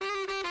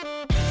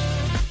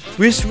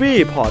Wishry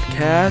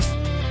Podcast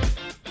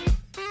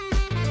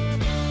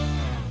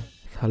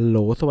ฮัลโหล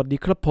สวัสดี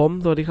ครับ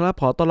สวัสดีครับ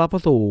ขอต้อนรับเข้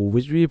าสู่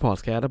Wishry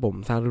Podcast นะผม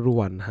สร้างทุก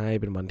วันให้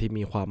เป็นวันที่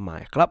มีความหมา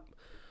ยครับ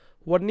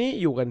วันนี้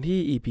อยู่กันที่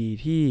EP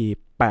ที่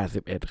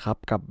81ครับ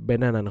กับเบ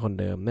นนันคน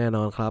เดิมแน่น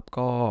อนครับ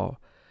ก็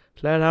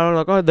แล้วเร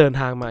าก็เดิน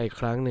ทางมาอีก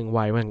ครั้งหนึ่งไว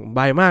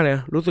มากเลย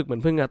รู้สึกเหมือ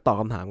นเพิ่งจะตอบ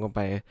คำถามกันไ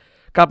ป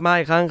กลับมา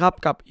อีกครั้งครับ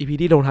กับ EP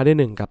ที่ลงท้ายด้วย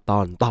1กับตอ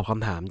นตอบค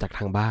ำถามจากท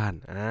างบ้าน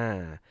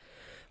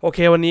โอเค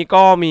วันนี้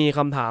ก็มีค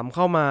ำถามเ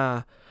ข้ามา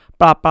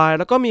ปรับปลาย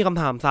แล้วก็มีค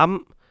ำถามซ้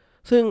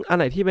ำซึ่งอันไ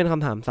หนที่เป็นค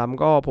ำถามซ้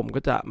ำก็ผมก็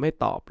จะไม่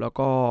ตอบแล้ว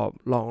ก็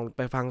ลองไ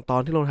ปฟังตอ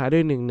นที่ลงท้ายด้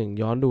วย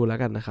1ย้อนดูแล้ว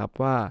กันนะครับ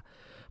ว่า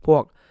พว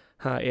ก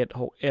51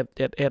 61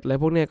 71อะไร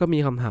พวกเนี้ยก็มี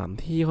คำถาม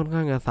ที่ค่อนข้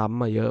างจะซ้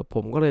ำมาเยอะผ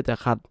มก็เลยจะ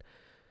คัด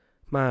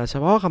มาเฉ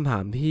พาะคำถา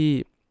มที่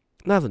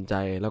น่าสนใจ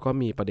แล้วก็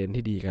มีประเด็น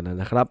ที่ดีกัน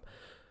นะครับ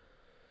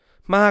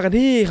มากัน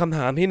ที่คำถ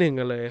ามที่1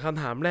กันเลยค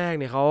ำถามแรก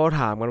เนี่ยเขา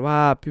ถามกันว่า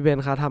พี่เบ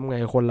นคะทำไง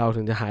คนเรา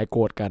ถึงจะหายโก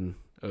รธกัน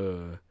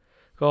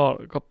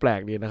ก็แปล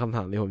กดีนะคำถ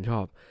ามที่ผมชอ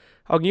บ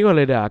เอางี้ก่อนเ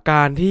ลยเดี๋ยวก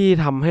ารที่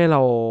ทำให้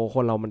ค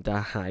นเรามันจะ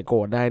หายโกร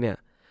ธได้เนี่ย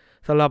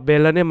สำหรับเบ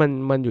นแล้วเนี่ย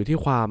มันอยู่ที่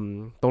ความ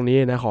ตรงนี้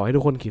นะขอให้ทุ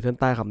กคนขีดเส้น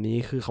ใต้คำนี้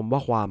คือคำว่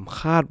าความ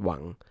คาดหวั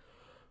ง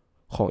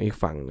ของอีก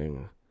ฝั่งหนึ่ง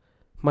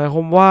หมายคว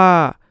ามว่า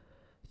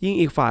ยิ่ง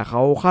อีกฝ่ายเข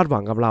าคาดหวั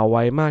งกับเราไ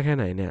ว้มากแค่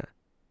ไหนเนี่ย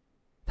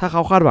ถ้าเข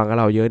าคาดหวังกับ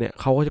เราเยอะเนี่ย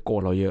เขาก็จะโกร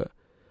ธเราเยอะ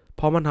เพ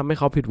ราะมันทำให้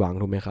เขาผิดหวัง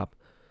ถูกไหมครับ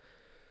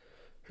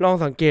ลอง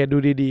สังเกตดู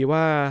ดีๆ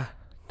ว่า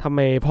ทำไ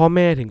มพ่อแ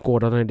ม่ถึงโกรธ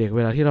เราในเด็กเ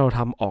วลาที่เราท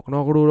ำออกน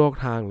อกลู่นอก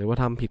ทางหรือว่า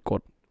ทำผิดก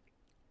ฎ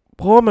เ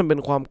พราะว่ามันเป็น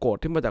ความโกรธ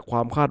ที่มาจากคว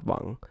ามคาดหวั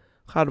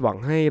ง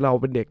ให้เรา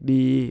เป็นเด็ก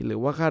ดีหรือ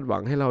ว่าคาดหวั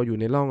งให้เราอยู่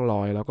ในร่องร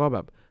อยแล้วก็แบ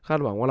บคาด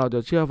หวังว่าเราจะ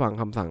เชื่อฟัง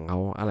คำสั่งเขา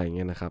อะไรเ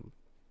งี้ยนะครับ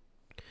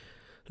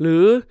หรื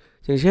อ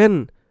อย่างเช่น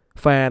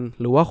แฟน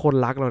หรือว่าคน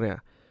รักเราเนี่ย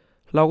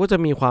เราก็จะ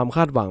มีความค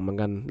าดหวังเหมือน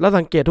กันแล้ว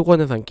สังเกตทุกคน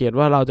จะสังเกต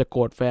ว่าเราจะโก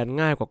รธแฟน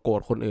ง่ายกว่าโกร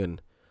ธคนอื่น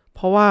เพ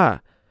ราะว่า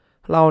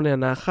เราเนี่ย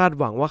นะคาด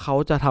หวังว่าเขา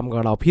จะทำ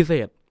กับเราพิเศ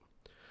ษ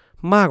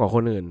มากกว่าค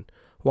นอื่น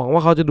หวังว่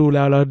าเขาจะดูแล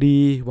เราดี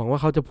หวังว่า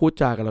เขาจะพูด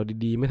จากับเรา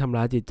ดีๆไม่ทำ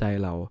ร้ายจิตใจ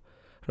เรา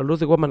รู้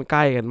สึกว่ามันใก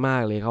ล้กันมา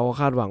กเลยเขา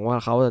คาดหวังว่า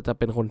เขาจะ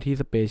เป็นคนที่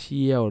สเปเชี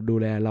ยลดู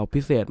แลเรา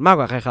พิเศษมาก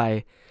กว่าใคร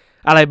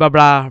ๆอะไรบ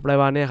ลาๆอะไร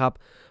วะเนี่ยครับ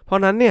เพรา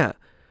ะนั้นเนี่ย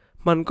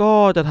มันก็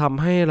จะท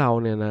ำให้เรา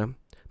เนี่ยนะ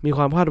มีค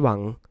วามคาดหวัง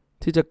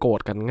ที่จะโกรธ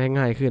กัน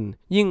ง่ายๆขึ้น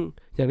ยิ่ง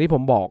อย่างที่ผ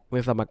มบอกใน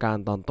สมการ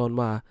ตอนต้น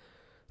ว่า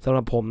สำห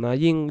รับผมนะ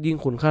ยิ่ง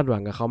คุณคาดหวั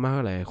งกับเขามากเ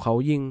ท่าไหร่เขา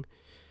ยิ่ง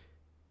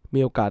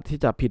มีโอกาสที่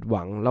จะผิดห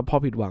วังแล้วพอ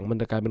ผิดหวังมัน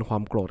จะกลายเป็นควา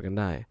มโกรธกัน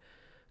ได้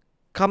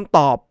คำต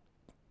อบ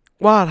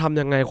ว่าทำ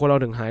ยังไงคนเรา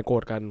ถึงหายโกร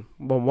ธกัน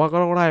ผมว่าก็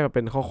ต้องไล่มาเ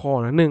ป็นข้อ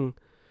ๆนะ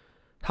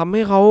ทำใ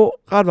ห้เขา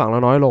คาดหวังเรา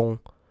น้อยลง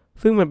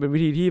ซึ่งมันเป็นวิ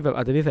ธีที่แบบอ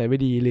าจจะนิสัยไม่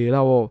ดีหรือ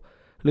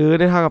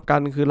ในทางกลับกั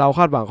นคือเราค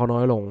าดหวังเขาน้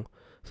อยลง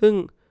ซึ่ง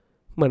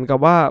เหมือนกับ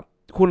ว่า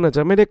คุณอาจจ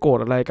ะไม่ได้โกรธ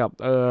อะไรกับ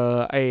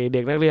ไอเด็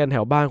กนักเรียนแถ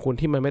วบ้านคุณ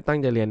ที่มันไม่ตั้ง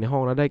ใจเรียนในห้อ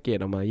งแล้วได้เกรด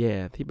ออกมาแย่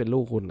ที่เป็นลู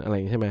กคุณอะไรอ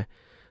ย่างนี้ใช่ไหม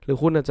หรือ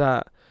คุณอาจจะ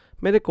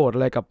ไม่ได้โกรธอ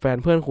ะไรกับแฟน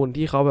เพื่อนคุณ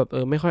ที่เขาแบบ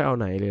ไม่ค่อยเอา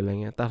ไหนเลยอะไร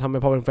เงี้ยแต่ทำไม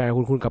พอเป็นแฟน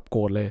คุณกลับโก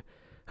รธเลย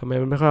ทำไม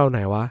มันไม่ค่อยเอาไหน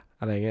วะ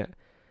อะไรเงี้ย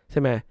ใช่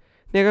ไหม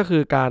เนี่ยก็คื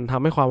อการท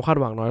ำให้ความคาด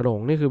หวังน้อยลง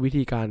นี่คือวิ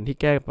ธีการที่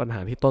แก้ปัญหา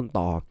ที่ต้นต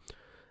อ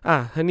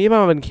ทีนี้ม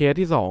าเป็นเคส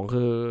ที่2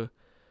คือ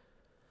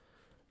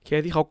เค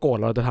สที่เขาโกรธ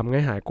เราจะทำไง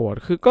หายโกรธ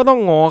คือก็ต้อง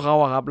งอเขา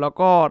อะครับแล้ว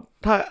ก็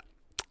ถ้า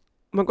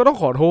มันก็ต้อง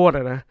ขอโทษน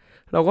ะ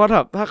เราก็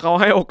ถ้าเขา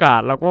ให้โอกา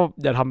สเราก็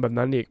อย่าทำแบบ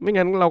นั้นอีกไม่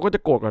งั้นเราก็จะ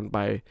โกรธกันไป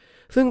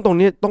ซึ่งตรง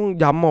นี้ต้อง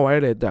ย้ำเอาไว้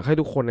เลยอยากให้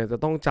ทุกคนเนี่ยจะ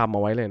ต้องจำเอ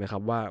าไว้เลยนะครั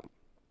บว่า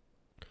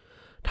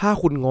ถ้า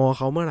คุณงอเ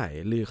ขาเมื่อไหร่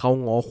หรือเขา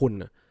งอคุณ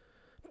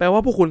แปลว่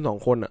าพวกคุณ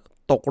2คน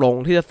ตกลง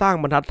ที่จะสร้าง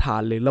บรรทัดฐา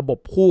นหรือระบบ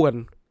คู่กัน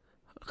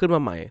ขึ้นม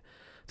าใหม่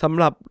สำ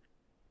หรับ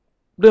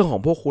เรื่องขอ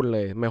งพวกคุณเล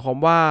ยหมายความ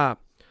ว่า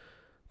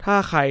ถ้า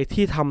ใคร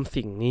ที่ทำ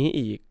สิ่งนี้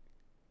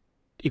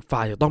อีกฝ่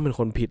ายจะต้องเป็น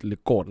คนผิดหรือ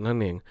โกรธนั่น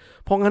เอง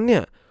เพราะงั้นเนี่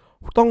ย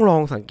ต้องลอ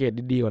งสังเกต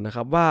ดีๆก่อนนะค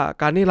รับว่า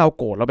การที่เรา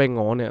โกรธแล้วไป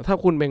ง้อเนี่ยถ้า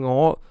คุณไปง้อ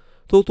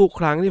ทุกๆ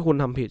ครั้งที่คุณ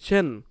ทำผิดเ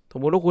ช่นสม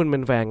มติว่าคุณเป็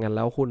นแฟนกันแ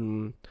ล้วคุณ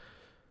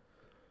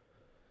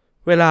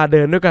เวลาเ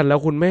ดินด้วยกันแล้ว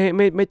คุณ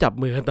ไม่จับ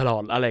มือกันตลอ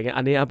ดอะไรเงี้ย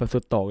อันนี้เอาแบบสุ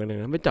ดโต่งกันเลย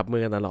นะไม่จับมื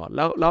อกันตลอดแ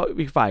ล้ว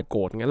อีกฝ่ายโก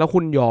รธเงี้ยแล้วคุ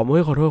ณยอม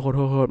ขอโท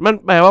ษมัน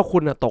แปลว่าคุ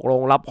ณตกล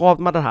งรับข้อ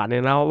มาตรฐานเนี่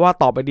ยนะว่า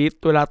ต่อไปนี้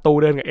เวลาตู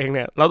เดินกับเองเ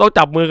นี่ยเราต้อง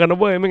จับมือกันนะ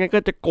เว้ยไม่งั้นก็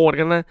จะโกรธ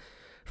กันนะ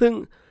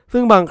ซึ่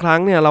งบางครั้ง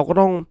เนี่ยเราก็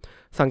ต้อง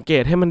สังเก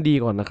ตให้มันดี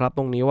ก่อนนะครับต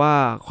รงนี้ว่า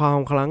ความ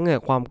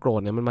โกรธ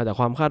เนี่ยมันมาจาก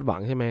ความคาดหวั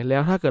งใช่ไหมแล้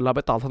วถ้าเกิดเราไ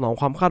ปตอบสนอง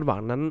ความคาดหวัง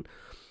นั้น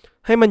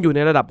ให้มันอยู่ใน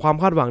ระดับความ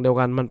คาดหวังเดียว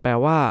กันมันแปล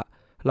ว่า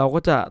เราก็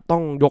จะต้อ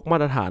งยกมา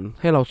ตรฐาน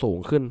ให้เราสูง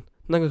ขึ้น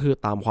นั่นก็คือ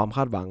ตามความค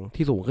าดหวัง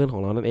ที่สูงขึ้นขอ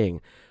งเรานั่นเอง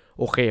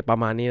โอเคประ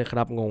มาณนี้นะค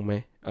รับงงไหม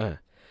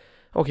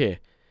โอเค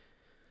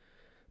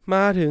ม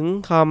าถึง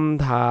ค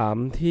ำถาม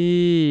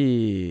ที่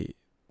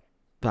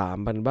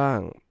3บ้าง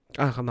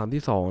คำถาม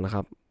ที่2นะค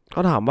รับเข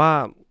าถามว่า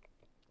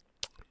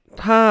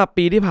ถ้า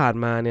ปีที่ผ่าน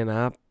มาเนี่ยน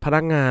ะพนั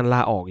กงานล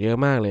าออกเยอะ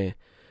มากเลย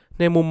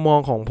ในมุมมอง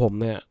ของผม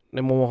เนี่ยใน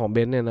มุมมองของเบ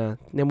นซ์เนี่ยนะ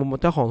ในมุม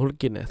เจ้าของธุร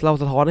กิจเนี่ยเรา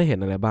สะท้อนให้เห็น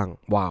อะไรบ้าง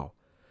ว้าว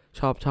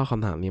ชอบค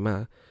ำถามนี้มา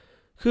ก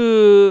คือ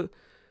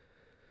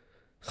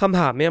คำ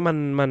ถามเนี่ย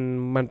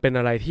มันเป็น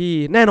อะไรที่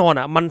แน่นอน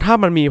อ่ะมันถ้า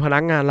มันมีพนั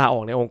กงานลาอ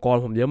อกในองค์กร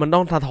ผมเยอะมันต้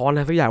องสะท้อนอะไ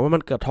รสักอย่างว่ามั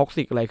นเกิดท็อก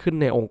ซิกอะไรขึ้น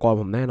ในองค์กร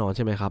ผมแน่นอนใ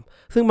ช่ไหมครับ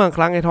ซึ่งบางค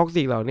รั้งไอ้ท็อก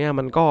ซิกเหล่านี้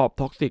มันก็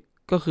ท็อกซิก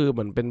ก็คือเห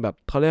มือนเป็นแบบ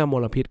เขาเรียกว่าม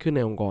ลพิษขึ้นใ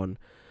นองค์กร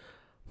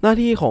หน้า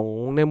ที่ของ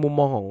ในมุม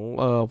มองของ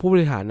ผู้บ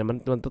ริหารเนี่ยมั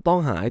นจะต้อง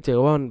หาให้เจอ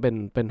ว่ามัน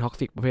เป็นท็อก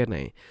ซิกประเภทไหน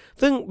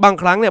ซึ่งบาง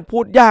ครั้งเนี่ยพู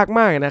ดยากม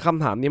ากนะค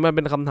ำถามนี้มันเ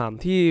ป็นคำถาม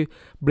ที่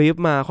บรีฟ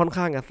มาค่อน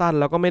ข้างจะสั้น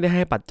แล้วก็ไม่ได้ใ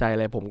ห้ปัจจัยอะ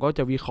ไรผมก็จ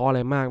ะวิเคราะห์อะไร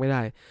มากไม่ไ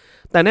ด้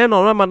แต่แน่นอ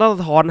นว่ามันต้อง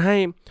สะท้อนให้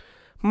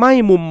ไม่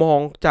มุมมอง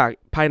จาก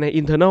ภายใน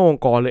internal อง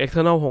ค์กรหรือ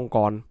external องค์ก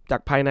รจา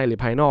กภายในหรือ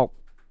ภายนอก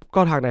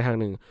ก็ทางใดทาง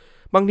หนึ่ง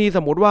บางทีส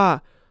มมติว่า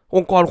อ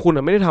งค์กรคุณ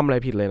ไม่ได้ทำอะไร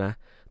ผิดเลยนะ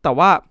แต่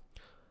ว่า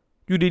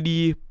อยู่ดี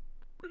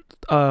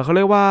ๆเขาเ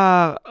รียกว่า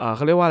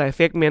อะไร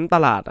segment ต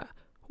ลาดอะ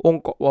อง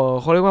ค์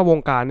เขาเรียกว่าว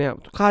งการเนี่ย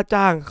ค่า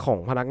จ้างของ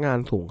พนักงาน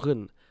สูงขึ้น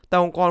แต่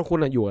องค์กรคุณ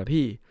อยู่กับ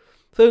ที่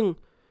ซึ่ง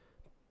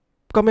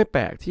ก็ไม่แป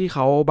ลกที่เข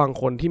าบาง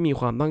คนที่มี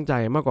ความตั้งใจ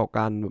มากกว่า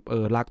การ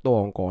รักตัว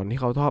องค์กรที่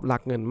เขาชอบรั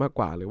กเงินมาก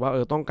กว่าหรือว่า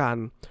ต้องการ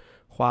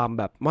ความ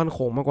แบบมั่นค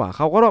งมากกว่าเ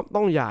ขาก็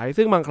ต้องย้าย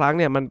ซึ่งบางครั้ง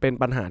เนี่ยมันเป็น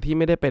ปัญหาที่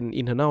ไม่ได้เป็น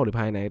internal หรือ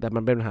ภายในแต่มั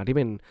นเป็นปัญหาที่เ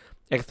ป็น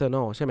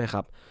external ใช่ไหมค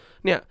รับ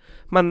เนี่ย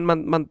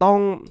มันต้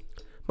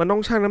อ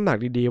งชั่งน้ำหนัก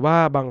ดีๆว่า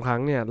บางครั้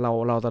งเนี่ยเ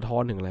ราสะท้อ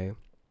นถึงอะไร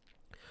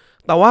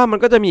แต่ว่ามัน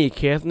ก็จะมีอีก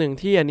เคสหนึ่ง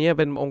ที่อันนี้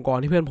เป็นองค์กร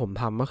ที่เพื่อนผม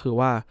ทำก็คือ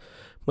ว่า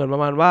เหมือนปร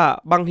ะมาณว่า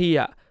บางที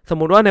สม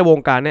มุติว่าในวง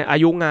การเนี่ยอา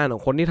ยุงานขอ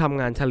งคนที่ทำ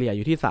งานเฉลี่ยอ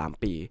ยู่ที่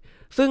3ปี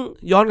ซึ่ง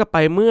ย้อนกลับไป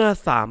เมื่อ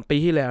3ปี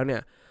ที่แล้วเนี่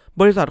ย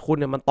บริษัทคุณ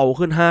เนี่ยมันโต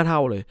ขึ้น5เท่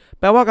าเลย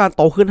แปลว่าการโ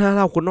ตขึ้น5เ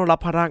ท่าคุณต้องรับ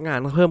พนักงาน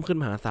เพิ่มขึ้น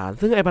มหาศาล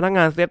ซึ่งไอ้พนักง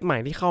านเซตใหม่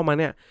ที่เข้ามา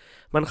เนี่ย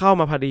มันเข้า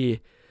มาพอดี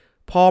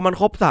พอมัน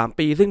ครบ3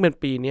ปีซึ่งเป็น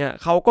ปีเนี้ย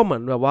เขาก็เหมือ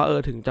นแบบว่า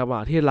ถึงจังหวะ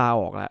ที่ลา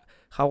ออกแล้ว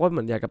เขาก็เห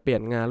มือนอยากจะเปลี่ย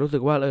นงานรู้สึ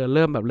กว่าเ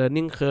ริ่มแบบ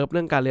learning curve เ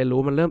รื่องการเรียนรู้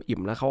มันเริ่มอิ่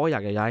มแล้วเขาก็อย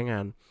ากจะย้ายงา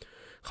น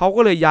เขาก็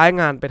เลยย้าย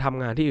งานไปท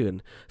ำงานที่อื่น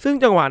ซึ่ง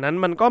จังหวะนั้น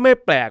มันก็ไม่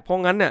แปลกเพรา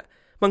ะงั้นเนี่ย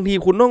บางที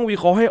คุณต้องวิ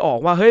เคราะห์ให้ออก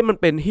ว่าเฮ้ยมัน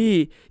เป็นที่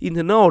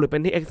internal หรือเป็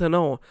นที่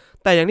external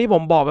แต่อย่างที่ผ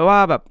มบอกไปว่า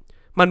แบบ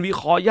มันวิเ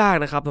คราะห์ยาก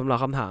นะครับสำหรับ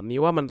คำถามนี้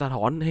ว่ามันสะ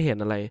ท้อนให้เห็น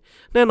อะไร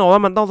แน่นอนว่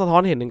ามันต้องสะท้อ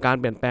นเห็นถึงการ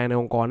เปลี่ยนแปลงใน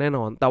องค์กรแน่น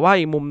อนแต่ว่า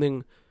อีกมุมนึง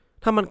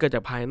ถ้ามันเกิดจ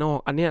ากภายนอก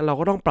อันเนี้ยเรา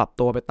ก็ต้องปรับ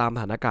ตัวไปตามส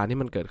ถานการณ์ที่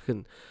มันเกิดขึ้น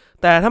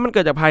แต่ถ้ามันเ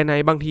กิดจากภายใน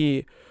บางที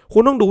คุ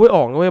ณต้องดูให้อ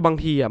อกนะเว้ยบาง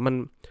ที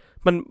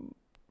มัน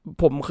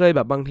ผมเคยแบ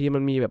บบางทีมั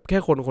นมีแบบแค่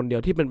คนคนเดีย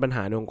วที่เป็นปัญห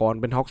าในองค์กร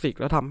เป็นท็อกซิก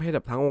แล้วทำให้แบ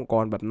บทั้งองค์ก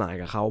รแบบหน่าย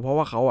กับเขาเพราะ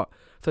ว่าเขา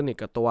สนิท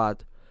กับตัว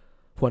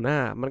หัวหน้า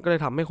มันก็เลย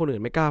ทำให้คนอื่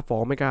นไม่กล้าฟ้อ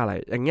งไม่กล้าอะไร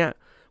อย่างเงี้ย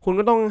คุณ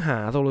ก็ต้องหา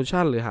โซลูชั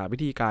นหรือหาวิ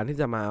ธีการที่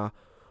จะมา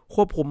ค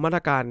วบคุมมาต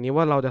รการนี้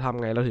ว่าเราจะท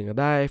ำไงเราถึงจะ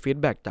ได้ฟีด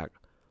แบ็กจาก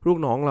ลูก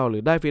น้องเราหรื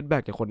อได้ฟีดแบ็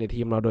กจากคนใน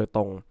ทีมเราโดยต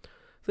รง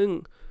ซึ่ง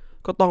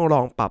ก็ต้องล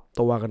องปรับ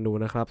ตัวกันดู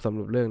นะครับสำห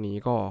รับเรื่องนี้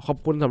ก็ขอบ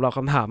คุณสำหรับค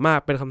ำถามมาก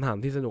เป็นคำถาม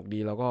ที่สนุกดี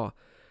แล้วก็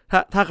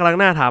ถ้าครั้ง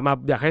หน้าถามมา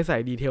อยากให้ใส่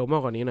ดีเทลมา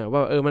กกว่านี้หน่อยว่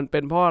ามันเป็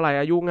นเพราะอะไร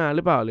อายุงานห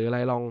รือเปล่าหรืออะไร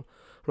ล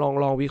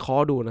องวิเคราะ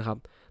ห์ดูนะครับ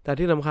แต่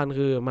ที่สำคัญ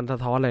คือมันสะ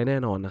ท้อนอะไรแน่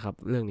นอนนะครับ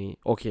เรื่องนี้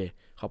โอเค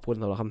ขอบคุณ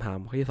สำหรับคำถาม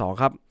ที่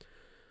2ครับ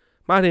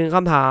มาถึงค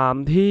ำถาม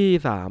ที่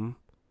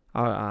3เ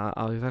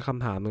อาอีกสักค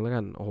ำถามหนึ่งแล้ว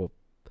กันโอ้โห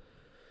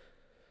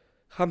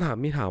คำถาม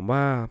ที่ถามว่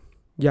า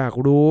อยาก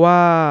รู้ว่า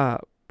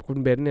คุณ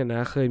เบนซ์เนี่ยน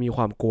ะเคยมีค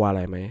วามกลัวอะไ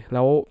รไหมแ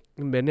ล้ว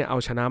คุณเบนซ์เนี่ยเอา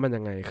ชนะมัน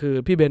ยังไงคือ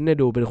พี่เบนซ์เนี่ย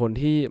ดูเป็นคน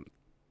ที่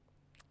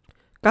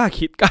กล้า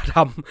คิดกล้าท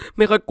ำไ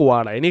ม่ค่อยกลัว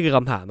อะไรนี่คือค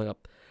ำถามนะครับ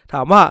ถ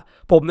ามว่า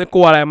ผมเนี่ยก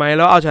ลัวอะไรไหมแ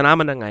ล้วเอาชนะ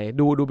มันยังไง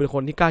ดูเป็นค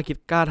นที่กล้าคิด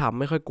กล้าทำ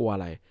ไม่ค่อยกลัวอะ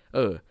ไรเ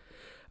ออ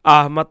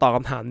มาตอบค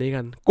ำถามนี้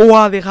กันกลัว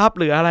สิครับ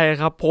หรืออะไร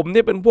ครับผมเ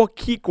นี่ยเป็นพวก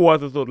ขี้กลัว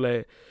สุดๆเลย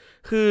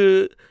คือ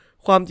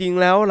ความจริง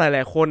แล้วหล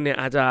ายๆคนเนี่ย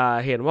อาจจะ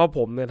เห็นว่าผ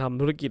มเนี่ยท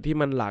ำธุรกิจที่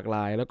มันหลากหล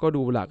ายแล้วก็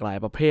ดูหลากหลาย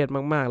ประเภท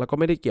มากๆแล้วก็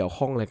ไม่ได้เกี่ยว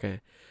ข้องเลยไง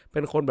เป็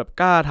นคนแบบ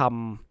กล้าท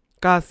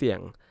ำกล้าเสี่ยง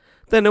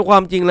แต่ในควา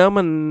มจริงแล้ว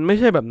มันไม่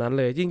ใช่แบบนั้น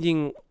เลยจริง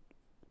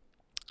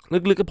ๆลึ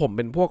กๆกับผมเ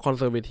ป็นพวกคอนเ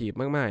ซอร์เวทีฟ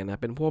มากๆนะ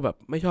เป็นพวกแบบ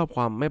ไม่ชอบค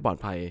วามไม่ปลอด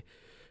ภัย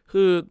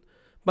คือ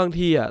บาง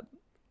ที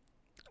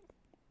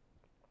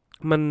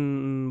มัน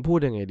พูด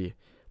ยังไงดี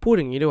พูด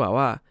อย่างนี้ดีกว่า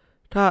ว่า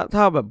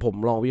ถ้าแบบผม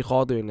ลองวิเครา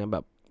ะห์ตัวเองนะแบ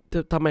บ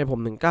ทำไมผม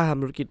ถึงกล้าท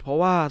ำธุรกิจเพราะ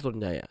ว่าส่วน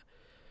ใหญ่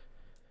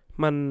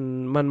มัน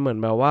มันเหมือน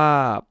แบบว่า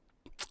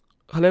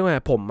เขาเรียกว่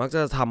าผมมักจ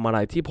ะทำอะไร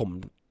ที่ผม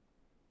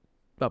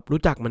แบบ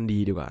รู้จักมันดี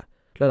ดีกว่า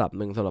ระดับ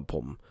หนึ่งสำหรับผ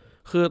ม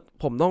คือ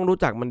ผมต้องรู้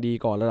จักมันดี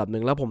ก่อนระดับห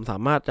นึ่งแล้วผมสา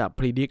มารถจะ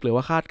พิจิตรหรือว่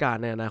าคาดการ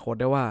ณ์ในอนาคต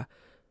ได้ว่า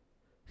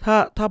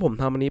ถ้าผม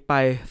ทำอันนี้ไป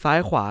ซ้าย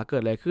ขวาเกิ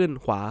ดอะไรขึ้น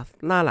ขวา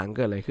หน้าหลังเ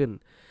กิดอะไรขึ้น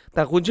แ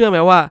ต่คุณเชื่อไหม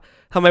ว่า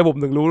ทำไมผม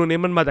ถึงรู้ตรงนี้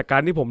มันมาจากกา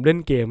รที่ผมเล่น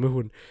เกมไหม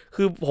คุณ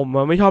คือผม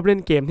ไม่ชอบเล่น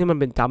เกมที่มัน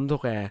เป็นจัมป์ส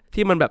แควร์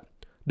ที่มันแบบ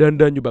เ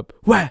ดินอยู่แบบ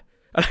แหวะ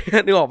อะไร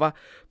นึกออกปะ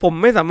ผม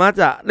ไม่สามารถ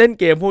จะเล่น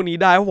เกมพวกนี้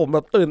ได้เพราะผมแบ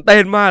บตื่นเต้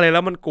นมากเลยแล้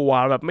วมันกลัว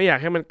แบบไม่อยาก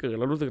ให้มันเกิด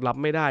แล้วรู้สึกรับ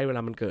ไม่ได้เวล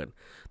ามันเกิด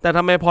แต่ท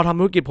ำไมพอทำ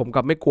ธุรกิจผมก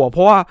ลับไม่กลัวเพ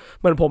ราะว่า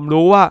เหมือนผม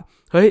รู้ว่า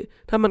เฮ้ย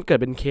ถ้ามันเกิด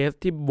เป็นเคส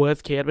ที่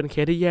worst case เป็นเค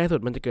สที่แย่สุด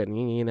มันจะเกิดอย่า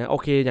งนี้นะโอ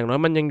เคอย่างน้อย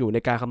มันยังอยู่ใน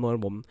การคำนวณ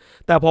ผม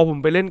แต่พอผม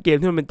ไปเล่นเกม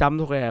ที่มันเป็นจัมป์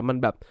สแควร์มัน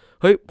แบบ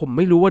เฮ้ยผมไ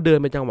ม่รู้ว่าเดิน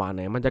ไปจังหวะไห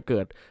นมันจะเกิ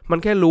ดมัน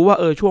แค่รู้ว่า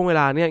ช่วงเว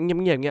ลาเนี้ยเ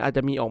งียบๆเงี้ยอาจจ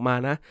ะมีออกมา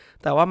นะ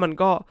แต่ว่ามัน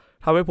ก็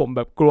ทำให้ผมแ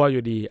บบกลัวอ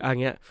ยู่ดี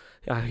เงี้ย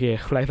โอเค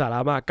ไร้สาระ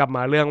มากกลับม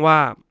าเรื่องว่า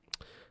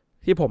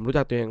ที่ผมรู้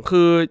จักตัวเอง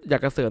คืออยา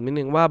กจะเสริมนิด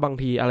นึงว่าบาง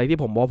ทีอะไรที่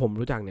ผมบอกผม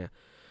รู้จักเนี่ย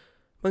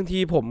บางที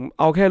ผม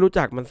เอาแค่รู้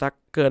จักมันสัก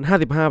เกิน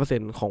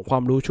 55% ของควา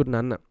มรู้ชุด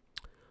นั้นน่ะ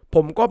ผ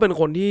มก็เป็น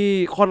คนที่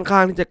ค่อนข้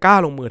างที่จะกล้า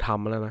ลงมือท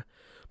ำแล้วนะ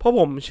เพราะ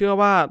ผมเชื่อ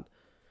ว่า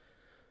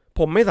ผ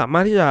มไม่สามา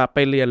รถที่จะไป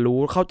เรียนรู้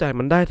เข้าใจ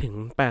มันได้ถึง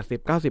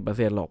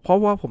 80-90% หรอกเพราะ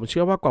ว่าผมเ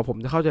ชื่อว่ากว่าผม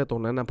จะเข้าใจตร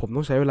งนั้นนะผมต้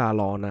องใช้เวลา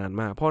รอนาน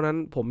มากเพราะนั้น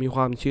ผมมีค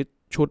วามคิด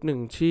ชุดหนึ่ง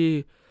ที่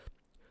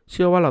เ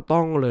ชื่อว่าเราต้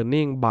อง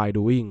learning by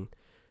doing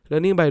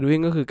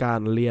ก็คือการ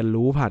เรียน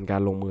รู้ผ่านกา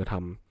รลงมือท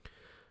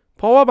ำเ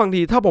พราะว่าบาง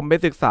ทีถ้าผมไป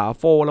ศึกษา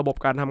โฟล์ระบบ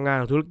การทำงาน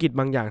ของธุรกิจ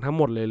บางอย่างทั้ง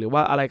หมดเลยหรือว่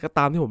าอะไรก็ต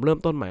ามที่ผมเริ่ม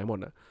ต้นใหม่หมด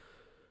นะ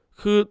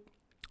คือ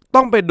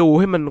ต้องไปดู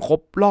ให้มันคร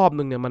บรอบ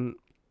นึงเนี่ย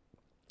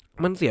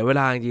มันเสียเว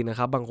ลาจริงๆนะ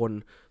ครับบางคน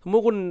สมม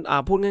ติคุณ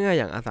พูดง่ายๆ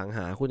อย่างอสังห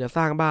าคุณจะส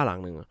ร้างบ้านหลั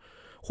งหนึ่ง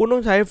คุณต้อ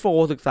งใช้โฟ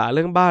ล์ศึกษาเ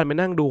รื่องบ้านไป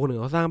นั่งดูคนอื่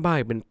นเขาสร้างบ้าน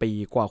เป็นปี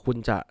กว่าคุณ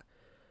จะ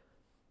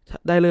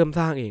ได้เริ่ม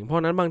สร้างเองเพรา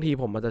ะนั้นบางที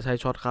ผมอาจจะใช้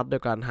ช็อตคัทโด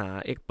ยการหา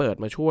เอ็กเปิด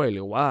มาช่วยห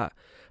รือว่า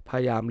พย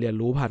ายามเรียน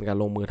รู้ผ่านการ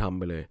ลงมือทำ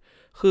ไปเลย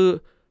คือ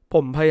ผ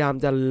มพยายาม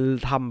จะ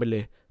ทำไปเล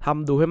ยท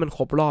ำดูให้มันค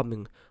รบรอบหนึ่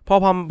งพอ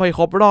ทำไปค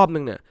รบรอบห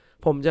นึ่งเนี่ย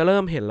ผมจะเริ่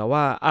มเห็นแล้ว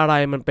ว่าอะไร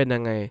มันเป็น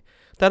ยังไง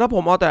แต่ถ้าผ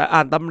มเอาแต่อ่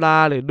านตำรา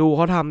หรือดูเข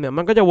าทำเนี่ย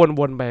มันก็จะ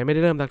วนๆไปไม่ไ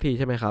ด้เริ่มสักที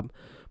ใช่ไหมครับ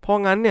เพราะ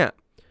งั้นเนี่ย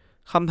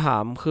คำถา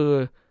มคือ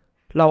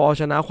เราเอา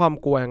ชนะความ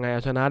กลัวยังไงเอ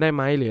าชนะได้ไ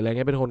หมหรืออะไรเ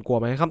งี้ยเป็นคนกลัว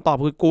ไหมคำตอบ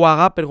คือกลัว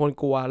ครับเป็นคน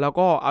กลัวแล้ว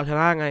ก็เอาช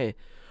นะไง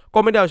ก็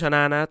ไม่ได้เอาชน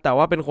ะนะแต่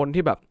ว่าเป็นคน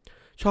ที่แบบ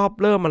ชอบ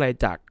เริ่มอะไร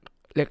จาก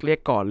เล็ก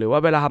ๆก่อนหรือว่า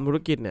เวลาทำธุร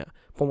กิจเนี่ย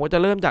ผมก็จะ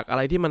เริ่มจากอะไ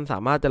รที่มันสา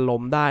มารถจะล้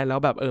มได้แล้ว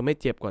แบบไม่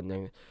เจ็บก่อนอย่า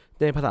ง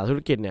ในภาษาธุร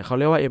กิจเนี่ยเขา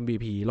เรียกว่า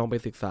MVP ลองไป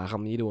ศึกษาค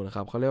ำนี้ดูนะค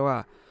รับเขาเรียกว่า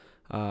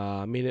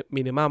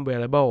minimum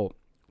viable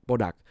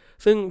product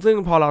ซึ่ง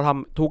พอเราท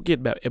ำธุรกิจ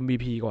แบบ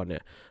MVP ก่อนเนี่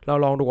ยเรา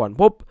ลองดูก่อน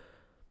ปุ๊บ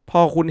พอ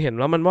คุณเห็น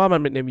แล้วมันว่ามั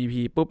นเป็น MVP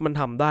ปุ๊บมัน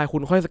ทำได้คุ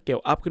ณค่อยสเกล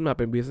อัพขึ้นมาเ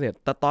ป็น business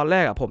แต่ตอนแร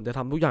กผมจะท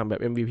ำทุกอย่างแบ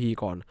บ MVP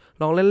ก่อน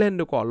ลองเล่นๆ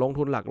ดูก่อนลง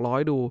ทุนหลักร้อ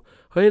ยดู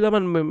เฮ้ยแล้ว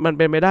มันเ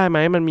ป็นไปได้ไหม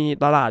มันมี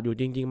ตลาดอยู่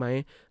จริงๆไหม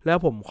แล้ว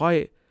ผมค่อย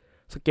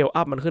สเกล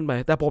อัพมันขึ้นไป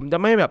แต่ผมจะ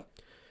ไม่แบบ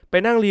ไป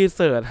นั่งรีเ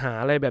สิร์ชหา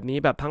อะไรแบบนี้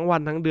แบบทั้งวั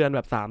นทั้งเดือนแบ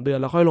บ3 เดือน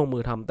แล้วค่อยลงมื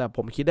อทำแต่ผ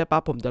มคิดได้ปั๊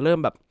บผมจะเริ่ม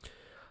แบบ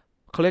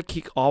เขาเรียก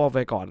kick off ออกไป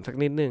ก่อนสัก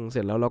นิดนึงเส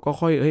ร็จแล้วเราก็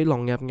ค่อยลอ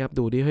งงับ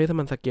ดูดิเฮ้ยถ้า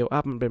มันสเกลอั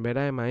พมันเป็นไปไ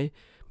ด้ไหม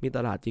มีต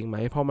ลาดจริงไหม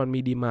พอมันมี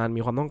ดีมานด์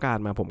มีความต้องการ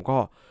มาผมก็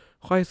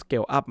ค่อยสเก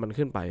ลอัพมัน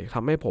ขึ้นไปท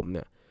ำให้ผมเ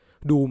นี่ย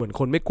ดูเหมือน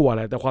คนไม่กลัวอะ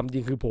ไรแต่ความจริ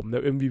งคือผมเนี่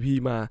ย MVP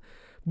มา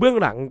เบื้อง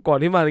หลังก่อน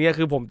ที่มาเนี้ย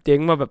คือผมเจ๊ง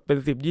มาแบบเป็น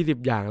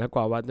10-20อย่างแล้วก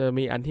ว่าจะ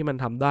มีอันที่มัน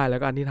ทำได้แล้ว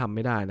ก็อันที่ทำไ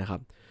ม่ได้นะครั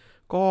บ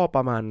ก็ป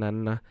ระมาณนั้น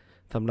นะ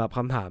สำหรับค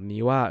ำถาม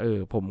นี้ว่า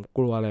ผมก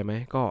ลัวอะไรไหม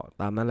ก็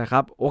ตามนั้นแหละค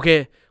รับโอเค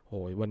โห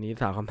ยวันนี้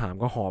ถามคำถาม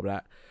ก็หอบแล้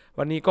ว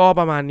วันนี้ก็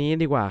ประมาณนี้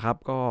ดีกว่าครับ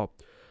ก็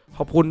ข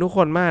อบคุณทุกค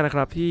นมากนะค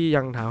รับที่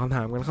ยังถามคำถ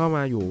ามกันเข้าม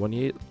าอยู่วัน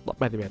นี้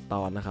81 ต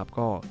อนนะครับ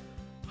ก็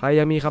ใคร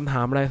ยังมีคำถ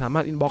ามอะไรสามา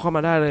รถอินบ็อกซ์เข้าม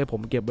าได้เลยผ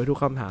มเก็บไว้ทุก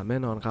คำถามแน่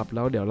นอนครับแ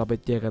ล้วเดี๋ยวเราไป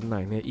เจอกันให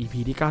ม่ใน EP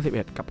ที่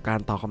91กับการ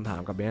ตอบคำถา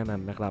มกับแบงค์นั้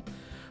นนะครับ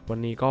วัน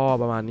นี้ก็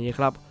ประมาณนี้ค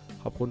รับ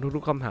ขอบคุณทุ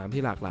กๆคำถาม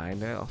ที่หลากหลาย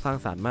และสร้าง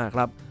สรรค์มากค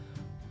รับ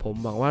ผม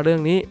หวังว่าเรื่อ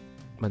งนี้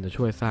มันจะ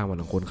ช่วยสร้างวัน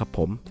ของคุณครับผ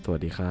มสวัส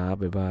ดีครับ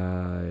บ๊ายบา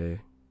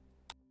ย